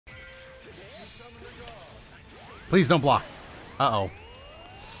Please don't block. Uh-oh.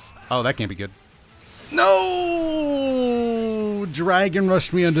 Oh, that can't be good. No! Dragon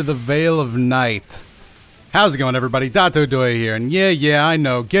rushed me under the veil of night. How's it going, everybody? Dotodoya here, and yeah, I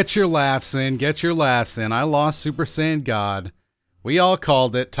know. Get your laughs in, get your laughs in. I lost Super Saiyan God. We all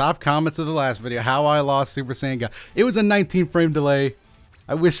called it. Top comments of the last video, how I lost Super Saiyan God. It was a 19 frame delay.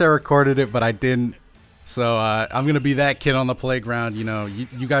 I wish I recorded it, but I didn't. So, I'm gonna be that kid on the playground. You know,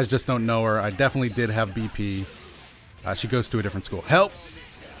 you guys just don't know her. I definitely did have BP. She goes to a different school. Help!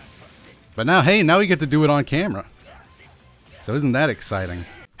 But now, hey, now we get to do it on camera. So isn't that exciting?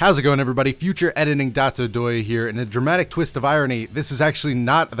 How's it going, everybody? Future editing Dotodoya here. In a dramatic twist of irony, this is actually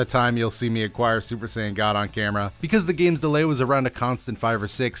not the time you'll see me acquire Super Saiyan God on camera. Because the game's delay was around a constant 5 or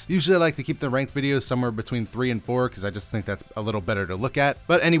 6, usually I like to keep the ranked videos somewhere between 3 and 4 because I just think that's a little better to look at.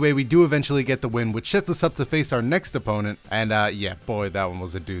 But anyway, we do eventually get the win, which sets us up to face our next opponent. And yeah, boy, that one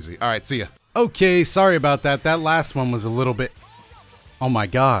was a doozy. Alright, see ya. Okay, sorry about that. That last one was a little bit... Oh my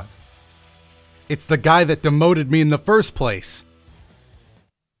god. It's the guy that demoted me in the first place.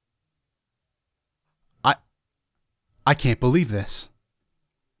 I can't believe this.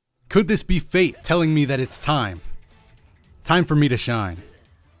 Could this be fate telling me that it's time? Time for me to shine.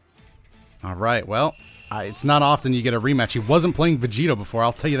 Alright, well, it's not often you get a rematch. He wasn't playing Vegeta before,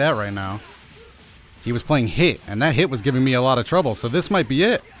 I'll tell you that right now. He was playing Hit, and that Hit was giving me a lot of trouble, so this might be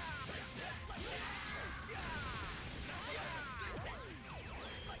it.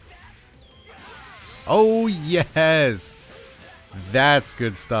 Oh, yes! That's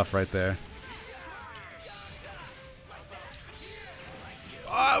good stuff right there.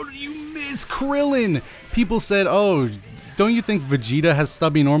 How do you miss Krillin? People said, oh, don't you think Vegeta has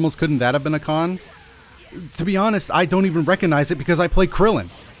stubby normals? Couldn't that have been a con? To be honest, I don't even recognize it because I play Krillin.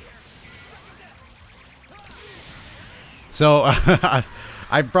 So,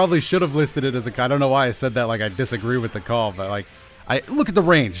 I probably should have listed it as a con. I don't know why I said that like I disagree with the call, but like, look at the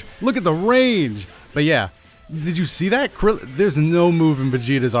range. Look at the range. But yeah, did you see that? There's no move in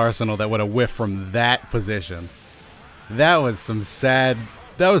Vegeta's arsenal that would have whiffed from that position. That was some sad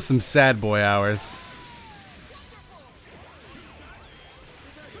boy hours.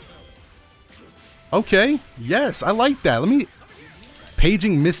 Okay, yes, I like that. Let me...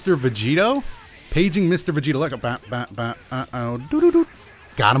 Paging Mr. Vegito? Paging Mr. Vegito. Look, uh-oh, doo-doo-doo.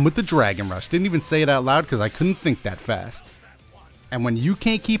 Got him with the Dragon Rush. Didn't even say it out loud because I couldn't think that fast. And when you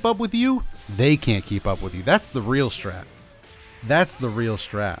can't keep up with you, they can't keep up with you. That's the real strat. That's the real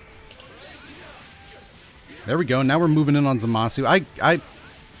strat. There we go. Now we're moving in on Zamasu.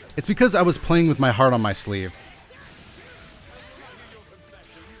 It's because I was playing with my heart on my sleeve.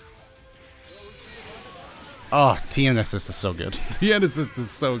 Oh, Tien assist is so good. Tien assist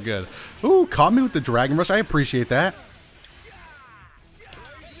is so good. Ooh, caught me with the Dragon Rush. I appreciate that.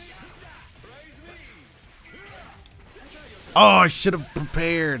 Oh, I should have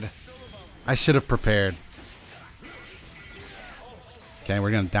prepared. I should have prepared. Okay,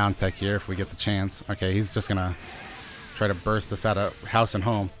 we're going to down tech here if we get the chance. Okay, he's just going to try to burst us out of house and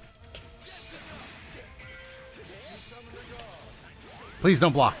home. Please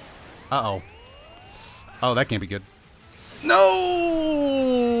don't block. Uh-oh. Oh, that can't be good.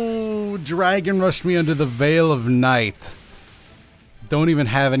 No! Dragon rushed me under the veil of night. Don't even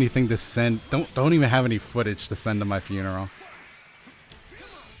have anything to send. Don't even have any footage to send to my funeral.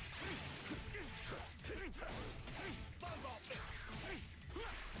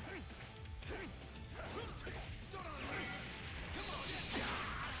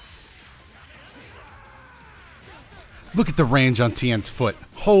 Look at the range on Tien's foot.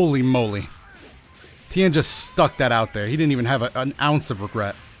 Holy moly. Tien just stuck that out there. He didn't even have an ounce of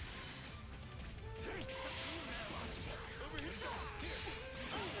regret.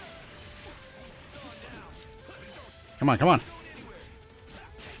 Come on, come on.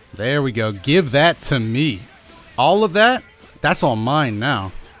 There we go. Give that to me. All of that? That's all mine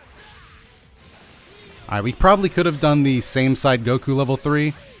now. Alright, we probably could have done the same side Goku level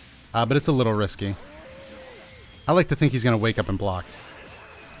 3, but it's a little risky. I like to think he's going to wake up and block.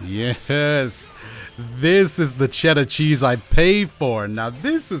 Yes. This is the cheddar cheese I pay for. Now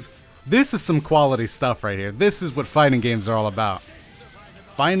this is some quality stuff right here. This is what fighting games are all about.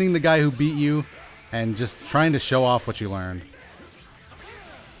 Finding the guy who beat you and just trying to show off what you learned.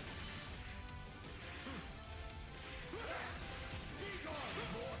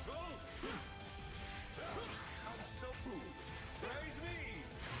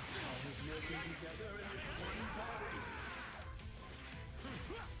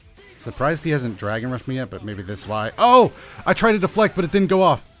 Surprised he hasn't Dragon Rushed me yet, but maybe this is why. Oh! I tried to deflect, but it didn't go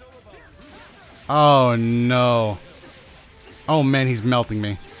off. Oh, no. Oh, man, he's melting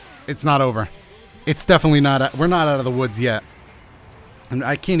me. It's not over. It's definitely not. We're not out of the woods yet. And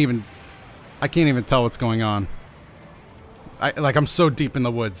I can't even tell what's going on. I'm so deep in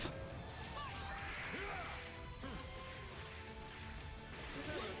the woods.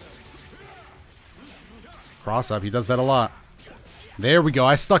 Cross up. He does that a lot. There we go.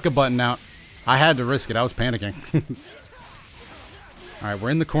 I stuck a button out. I had to risk it. I was panicking. All right,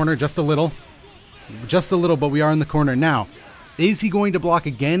 we're in the corner just a little. Just a little, but we are in the corner. Now, is he going to block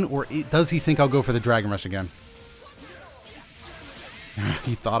again, or does he think I'll go for the Dragon Rush again?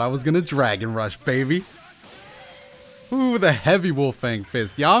 He thought I was going to Dragon Rush, baby. Ooh, the heavy Wolf Fang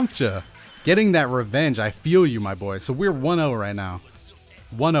Fist. Yamcha getting that revenge. I feel you, my boy. So we're 1-0 right now.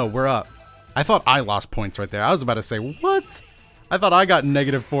 1-0, we're up. I thought I lost points right there. I was about to say, what? I thought I got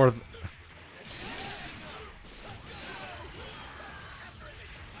 -4.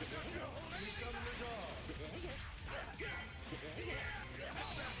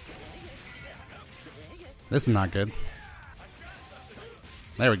 This is not good.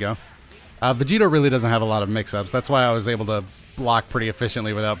 There we go. Vegito really doesn't have a lot of mix-ups. That's why I was able to block pretty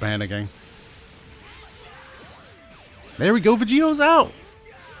efficiently without panicking. There we go. Vegito's out.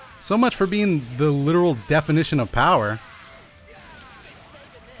 So much for being the literal definition of power.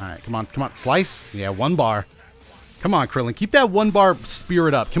 Alright, come on. Come on. Slice? Yeah, 1 bar. Come on, Krillin. Keep that 1 bar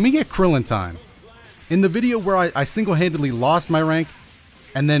spirit up. Can we get Krillin time? In the video where I single-handedly lost my rank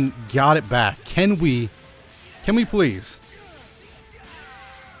and then got it back, can we please?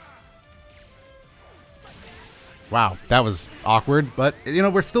 Wow, that was awkward, but, you know,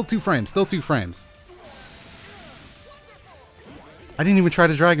 we're still 2 frames. Still 2 frames. I didn't even try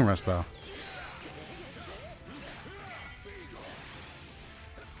to Dragon Rush, though.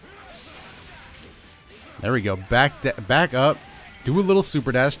 There we go. Back up. Do a little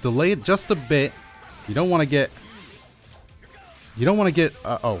super dash. Delay it just a bit. You don't want to get...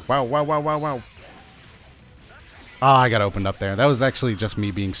 oh, wow, wow, wow, wow, wow. Ah, I got opened up there. That was actually just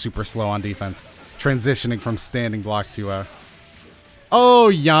me being super slow on defense. Transitioning from standing block to...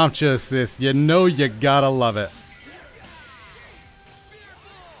 Oh, Yamcha assist. You know you gotta love it.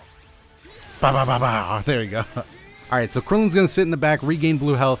 Ba ba ba ba. There you go. Alright, so Krillin's gonna sit in the back, regain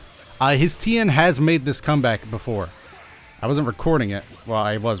blue health. His Tien has made this comeback before. I wasn't recording it. Well,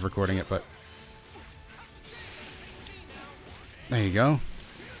 I was recording it, but... There you go.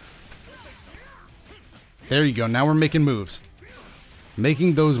 There you go. Now we're making moves.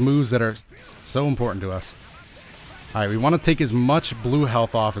 Making those moves that are so important to us. Alright, we want to take as much blue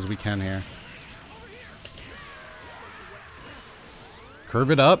health off as we can here.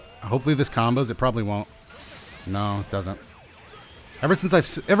 Curve it up. Hopefully this combos. It probably won't. No, it doesn't. Ever since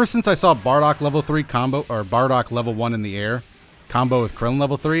I saw Bardock level 3 combo, or Bardock level 1 in the air combo with Krillin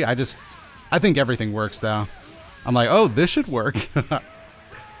level 3, I think everything works now. I'm like, oh, this should work.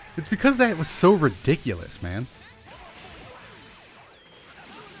 It's because that was so ridiculous, man.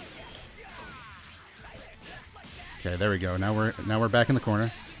 Okay, there we go. Now we're back in the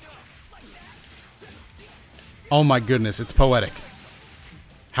corner. Oh my goodness, it's poetic.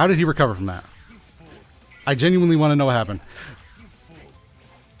 How did he recover from that? I genuinely want to know what happened.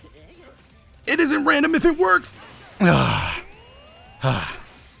 It isn't random if it works. And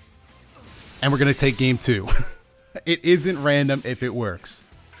we're going to take game 2. It isn't random if it works.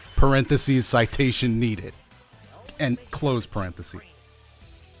 Parentheses, citation needed. And close parentheses.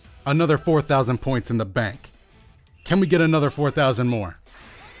 Another 4,000 points in the bank. Can we get another 4,000 more?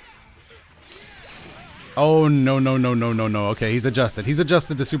 Oh, no, no, no, no, no, no. Okay, he's adjusted. He's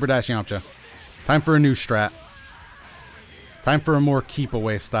adjusted to Super Dash Yamcha. Time for a new strat. Time for a more keep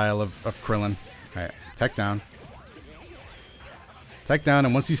away style of Krillin. Alright, tech down. Tech down,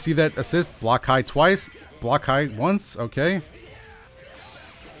 and once you see that assist, block high twice. Block high once, okay.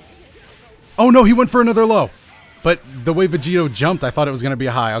 Oh no, he went for another low. But the way Vegito jumped, I thought it was going to be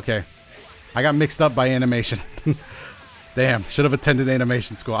a high. Okay. I got mixed up by animation. Damn, should have attended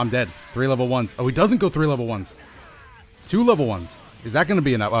animation school. I'm dead. 3 level 1s. Oh, he doesn't go 3 level 1s. 2 level 1s. Is that going to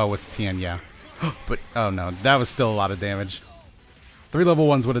be enough? Oh, with Tien, yeah. But, oh no, that was still a lot of damage. 3 level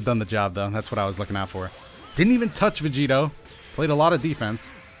 1s would have done the job, though. That's what I was looking out for. Didn't even touch Vegito. Played a lot of defense.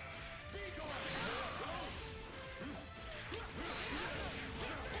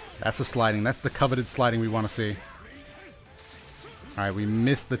 That's the sliding. That's the coveted sliding we want to see. Alright, we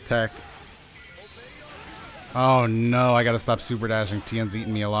missed the tech. Oh no, I gotta stop super dashing. Tien's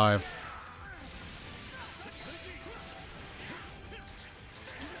eating me alive.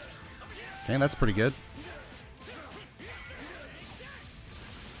 Okay, that's pretty good.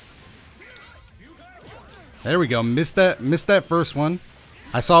 There we go. Missed that first one.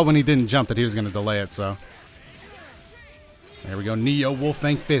 I saw when he didn't jump that he was gonna delay it, so. There we go. Neo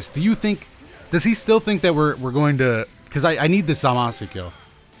Wolfang Fist. Do you think... Does he still think that we're going to... Because I need this Zamasu kill.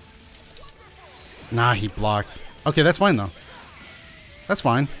 Nah, he blocked. Okay, that's fine, though. That's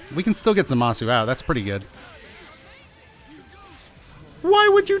fine. We can still get Zamasu out. That's pretty good. Why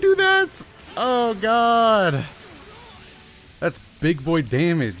would you do that? Oh, God. That's big boy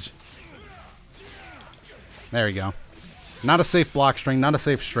damage. There we go. Not a safe block string. Not a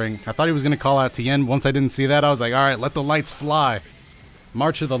safe string. I thought he was going to call out Tien. Once I didn't see that, I was like, all right, let the lights fly.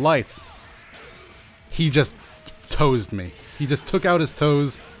 March of the lights. He just toesed me. He just took out his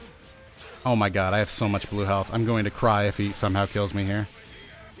toes. Oh, my God. I have so much blue health. I'm going to cry if he somehow kills me here.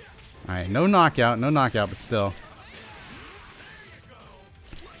 All right. No knockout. No knockout, but still.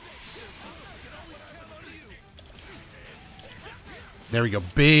 There we go.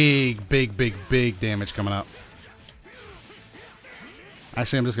 Big, big, big, big damage coming up.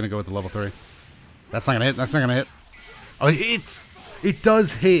 Actually, I'm just going to go with the level 3. That's not going to hit. That's not going to hit. Oh, it hits. It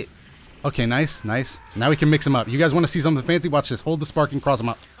does hit. Okay, nice, nice. Now we can mix them up. You guys want to see something fancy? Watch this. Hold the spark and cross them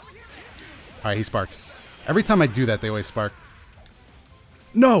up. All right, he sparked. Every time I do that, they always spark.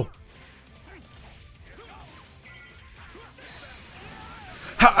 No!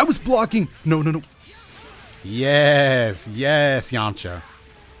 I was blocking. No, no, no. Yes, yes, Yamcha.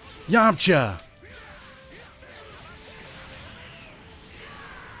 Yamcha!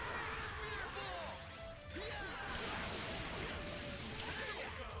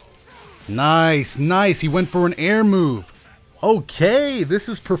 Nice, nice. He went for an air move. Okay, this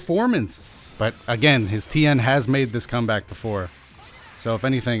is performance. But again, his Tien has made this comeback before. So if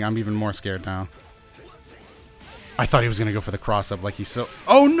anything, I'm even more scared now. I thought he was going to go for the cross-up like he's so...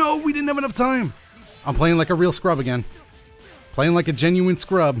 Oh no, we didn't have enough time. I'm playing like a real scrub again. Playing like a genuine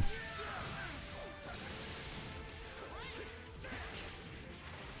scrub.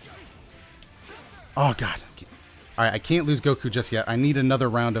 Oh, God. Alright, I can't lose Goku just yet. I need another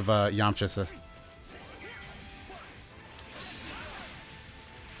round of Yamcha assist.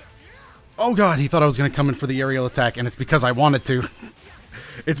 Oh, God. He thought I was going to come in for the aerial attack, and it's because I wanted to.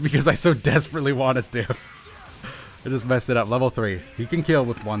 It's because I so desperately wanted to. I just messed it up. Level 3. He can kill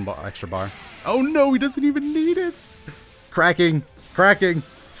with one extra bar. Oh, no. He doesn't even need it. Cracking. Cracking.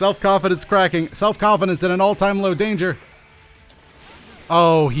 Self-confidence cracking. Self-confidence at an all-time low. Danger.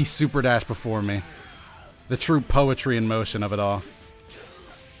 Oh, he super dashed before me. The true poetry in motion of it all.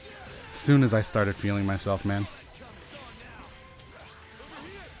 As soon as I started feeling myself, man.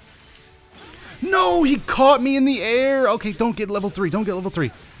 No, he caught me in the air. Okay, don't get level 3. Don't get level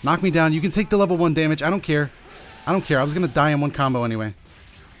 3. Knock me down. You can take the level 1 damage. I don't care. I don't care. I was going to die in one combo anyway.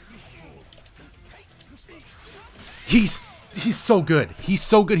 He's so good. He's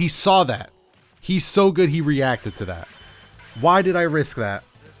so good. He saw that. He's so good he reacted to that. Why did I risk that?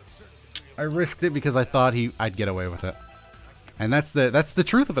 I risked it because I thought I'd get away with it. And that's the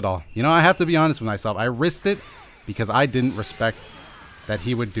truth of it all. You know, I have to be honest with myself. I risked it because I didn't respect that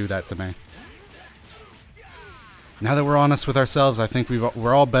he would do that to me. Now that we're honest with ourselves, I think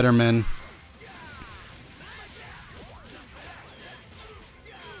we're all better men.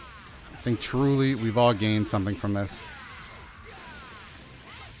 I think truly we've all gained something from this.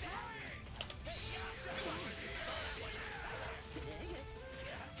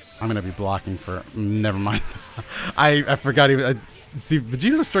 I'm going to be blocking for... Never mind. I forgot even... See,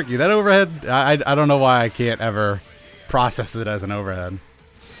 Vegeta struck you. That overhead, I don't know why I can't ever process it as an overhead.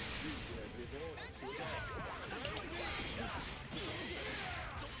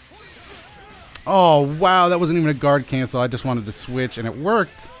 Oh, wow. That wasn't even a guard cancel. I just wanted to switch, and it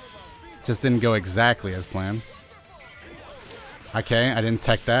worked. Just didn't go exactly as planned. Okay, I didn't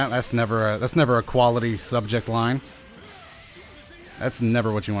tech that. That's never a quality subject line. That's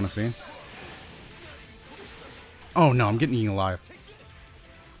never what you want to see. Oh no, I'm getting eaten alive.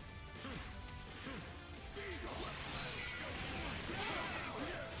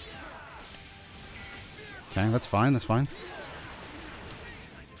 Okay, that's fine, that's fine.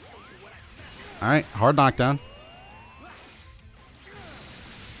 Alright, hard knockdown.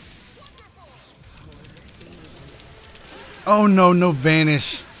 Oh no, no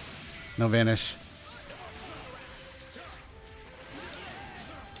vanish. No vanish.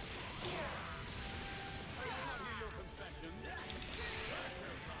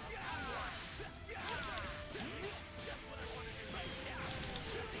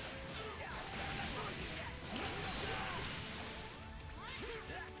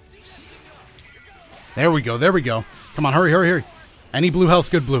 There we go, there we go. Come on, hurry, hurry, hurry. Any blue health's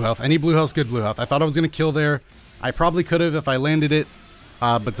good blue health. Any blue health's good blue health. I thought I was going to kill there. I probably could have if I landed it.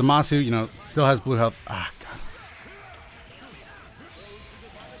 But Zamasu, you know, still has blue health. Ah, God.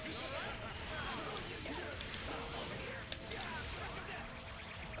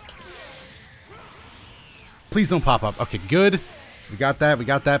 Please don't pop up. Okay, good. We got that. We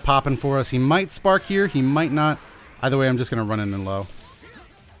got that popping for us. He might spark here. He might not. Either way, I'm just going to run in and low.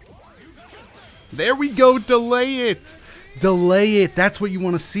 There we go. Delay it. Delay it. That's what you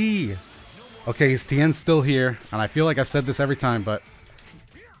want to see. Okay, his Tien's still here. And I feel like I've said this every time, but...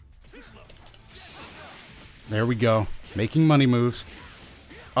 There we go. Making money moves.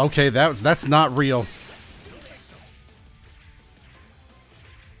 Okay, that's not real.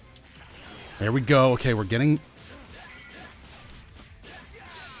 There we go. Okay, we're getting...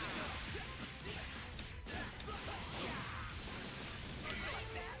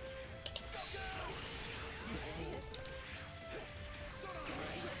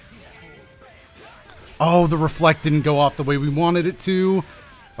 Oh, the reflect didn't go off the way we wanted it to.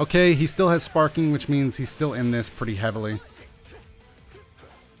 Okay, he still has sparking, which means he's still in this pretty heavily.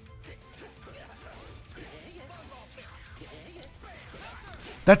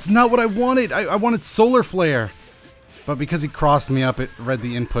 That's not what I wanted. I wanted Solar Flare. But because he crossed me up, it read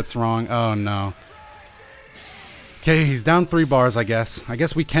the inputs wrong. Oh, no. Okay, he's down 3 bars, I guess. I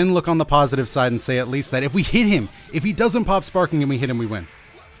guess we can look on the positive side and say at least that if we hit him, if he doesn't pop sparking and we hit him, we win.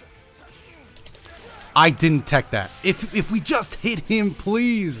 I didn't tech that. If we just hit him,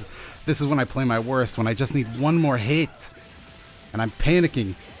 please. This is when I play my worst, when I just need one more hit. And I'm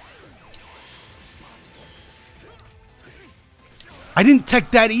panicking. I didn't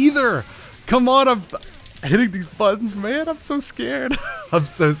tech that either. Come on, I'm hitting these buttons, man. I'm so scared. I'm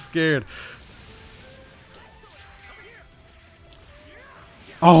so scared.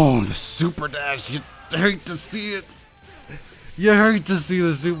 Oh, the super dash. You hate to see it. You hate to see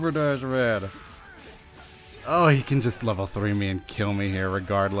the super dash, man. Oh, he can just level 3 me and kill me here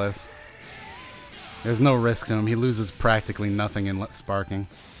regardless. There's no risk to him. He loses practically nothing in sparking.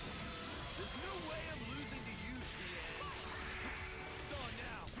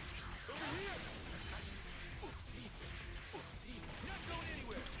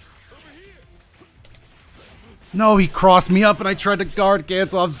 No, he crossed me up and I tried to guard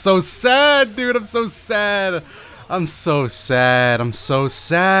cancel. I'm so sad, dude. I'm so sad. I'm so sad. I'm so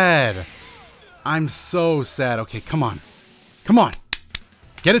sad. I'm so sad. Okay, come on. Come on.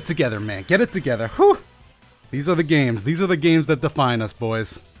 Get it together, man. Get it together. Whew. These are the games. These are the games that define us,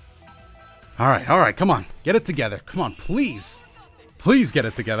 boys. All right. Come on. Get it together. Come on, please. Please get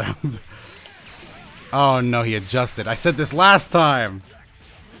it together. Oh, no, he adjusted. I said this last time.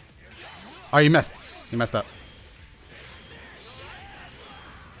 Oh, he messed. He messed up.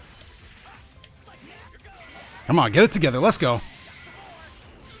 Come on, get it together. Let's go.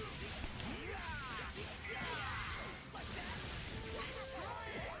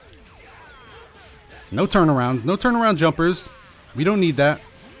 No turnarounds. No turnaround jumpers. We don't need that.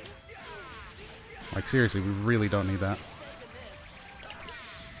 Like, seriously, we really don't need that.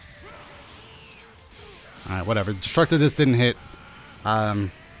 Alright, whatever. Destructo Disc didn't hit. Yeah,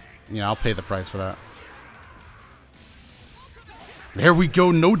 I'll pay the price for that. There we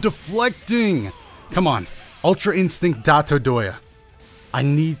go. No deflecting. Come on. Ultra Instinct Dotodoya. I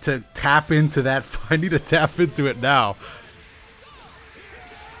need to tap into that. I need to tap into it now.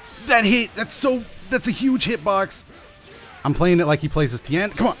 That hit. That's a huge hitbox. I'm playing it like he plays his Tien.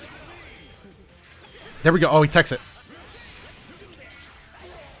 Come on. There we go. Oh, he techs it.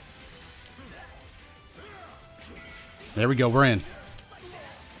 There we go. We're in.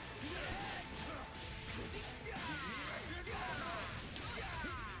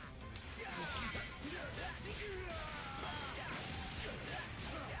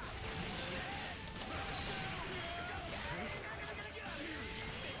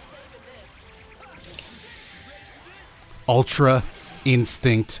 Ultra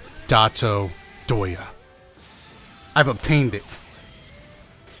Instinct Dotodoya. I've obtained it.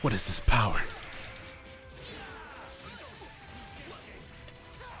 What is this power?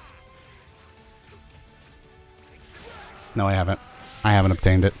 No, I haven't. I haven't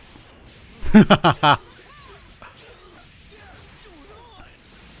obtained it.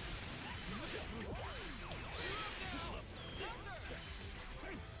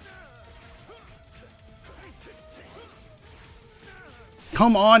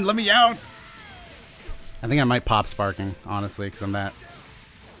 Come on, let me out. I think I might pop sparking, honestly, because I'm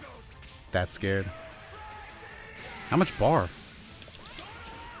that scared. How much bar?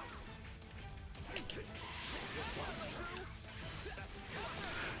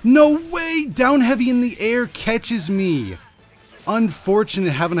 No way! Down heavy in the air catches me.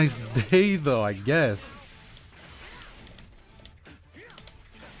 Unfortunate. Have a nice day, though, I guess.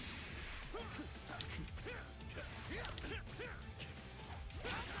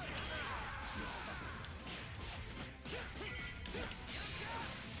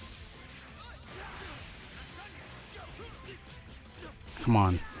 Come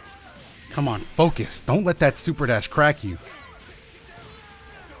on. Come on, focus. Don't let that super dash crack you.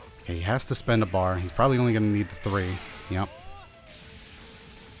 Okay, he has to spend a bar. He's probably only going to need the 3. Yep.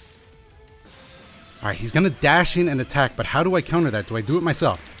 Alright, he's going to dash in and attack, but how do I counter that? Do I do it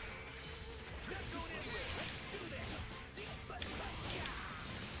myself?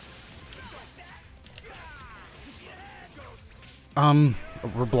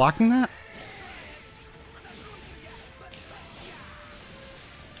 We're blocking that?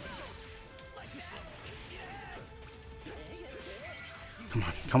 Come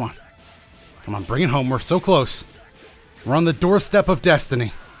on, come on. Come on, bring it home. We're so close. We're on the doorstep of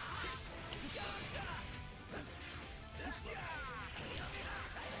destiny.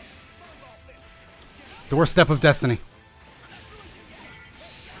 Doorstep of destiny.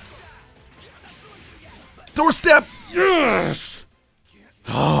 Doorstep! Yes!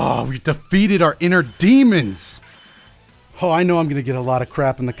 Oh, we defeated our inner demons. Oh, I know I'm going to get a lot of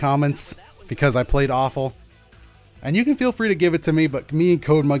crap in the comments because I played awful. And you can feel free to give it to me, but me and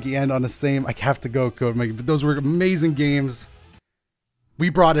Code Monkey end on the same. I have to go, Code Monkey. But those were amazing games. We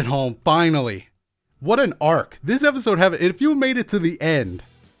brought it home, finally. What an arc. This episode, if you made it to the end,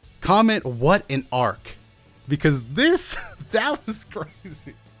 comment what an arc. Because this, that was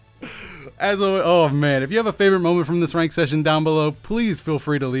crazy. As always, oh man, if you have a favorite moment from this rank session down below, please feel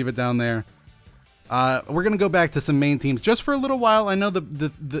free to leave it down there. We're going to go back to some main teams just for a little while. I know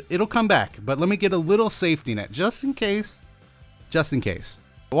it'll come back, but let me get a little safety net just in case. Just in case.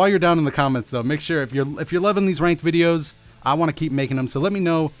 While you're down in the comments though, make sure if you're loving these ranked videos, I want to keep making them. So let me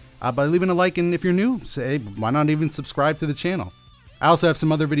know by leaving a like, and if you're new, say why not even subscribe to the channel. I also have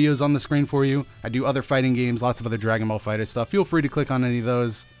some other videos on the screen for you. I do other fighting games, lots of other Dragonball FighterZ stuff. Feel free to click on any of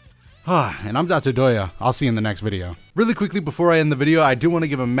those. And I'm Dotodoya. I'll see you in the next video. Really quickly before I end the video, I do want to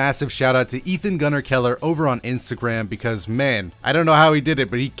give a massive shout out to Ethan Gunnar Keller over on Instagram because, man, I don't know how he did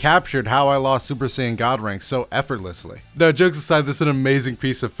it, but he captured how I lost Super Saiyan God rank so effortlessly. No, jokes aside, this is an amazing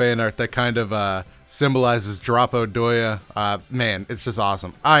piece of fan art that kind of symbolizes Dotodoya. Man, it's just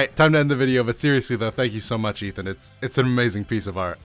awesome. Alright, time to end the video, but seriously though, thank you so much, Ethan. It's an amazing piece of art.